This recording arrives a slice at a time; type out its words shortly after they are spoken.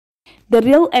The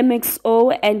Real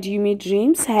MXO and Umiey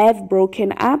dreamz have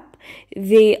broken up.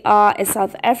 They are a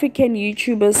South African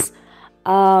YouTubers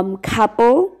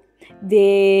couple.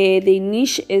 Their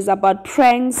niche is about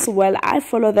pranks. Well, I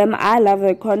follow them. I love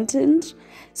their content.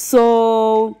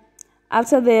 So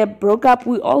after they broke up,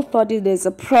 we all thought it is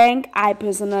a prank. I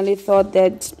personally thought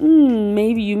that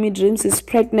maybe Umiey dreamz is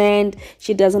pregnant.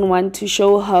 She doesn't want to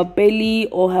show her belly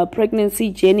or her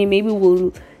pregnancy journey. Maybe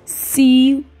we'll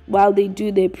see while they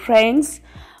do their pranks.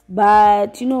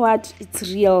 But you know what? It's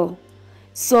real.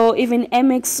 So even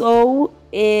MXO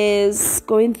is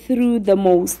going through the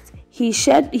most. He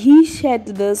shared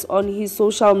this on his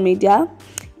social media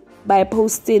by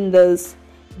posting this.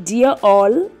 Dear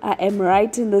all, I am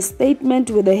writing this statement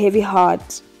with a heavy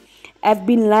heart. I've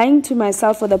been lying to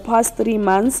myself for the past 3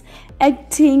 months,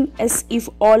 acting as if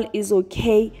all is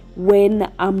okay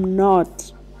when I'm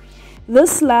not.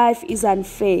 This life is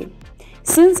unfair,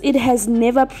 since it has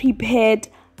never prepared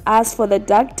us for the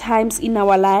dark times in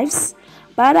our lives,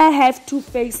 but I have to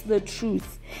face the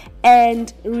truth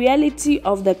and reality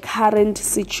of the current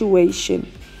situation.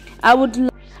 I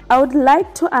would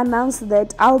like to announce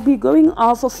that I'll be going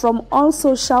off from all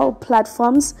social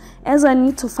platforms as I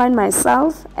need to find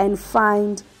myself and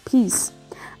find peace.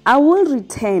 I will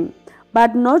return,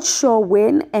 but not sure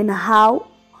when and how.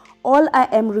 All I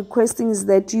am requesting is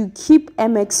that you keep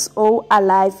MXO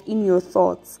alive in your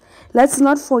thoughts. Let's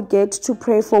not forget to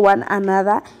pray for one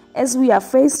another as we are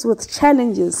faced with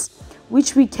challenges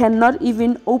which we cannot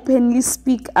even openly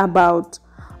speak about.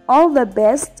 All the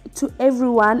best to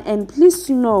everyone, and please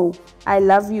know I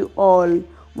love you all.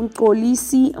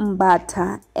 Mxolisi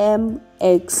Mbatha,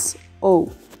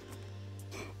 MXO.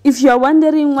 If you're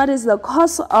wondering what is the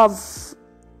cause of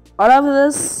all of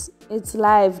this, it's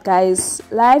life, guys.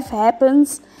 Life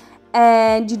happens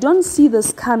and you don't see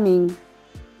this coming,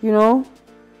 you know.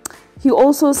 He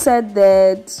also said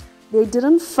that they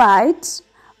didn't fight,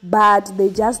 but they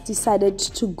just decided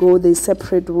to go their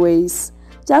separate ways.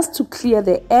 Just to clear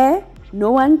the air,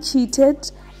 no one cheated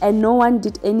and no one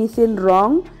did anything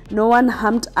wrong. No one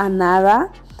harmed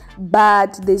another,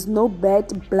 but there's no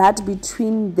bad blood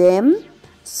between them.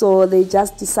 So they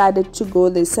just decided to go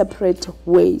their separate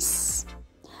ways.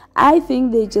 I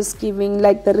think they're just giving,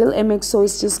 like the Real MXO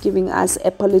is just giving us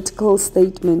a political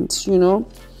statement, you know.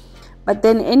 But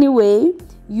then anyway,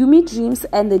 Umiey dreamz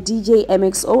and the DJ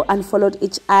MXO unfollowed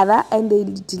each other and they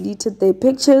deleted their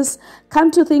pictures.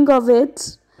 Come to think of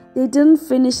it, they didn't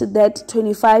finish that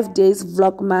 25 days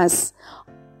vlogmas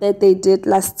that they did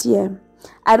last year.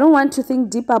 I don't want to think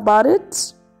deep about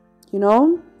it, you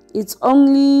know. It's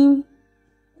only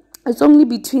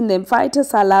between them.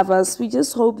 Fighters are lovers. We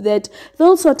just hope that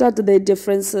they'll sort out their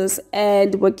differences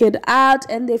and work it out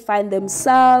and they find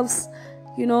themselves,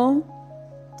 you know.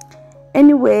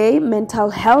 Anyway, mental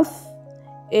health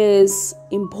is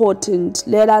important.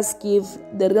 Let us give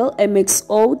the Real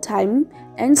MXO time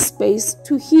and space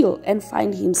to heal and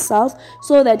find himself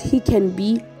so that he can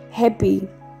be happy.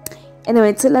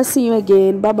 Anyway, till I see you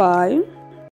again. Bye bye.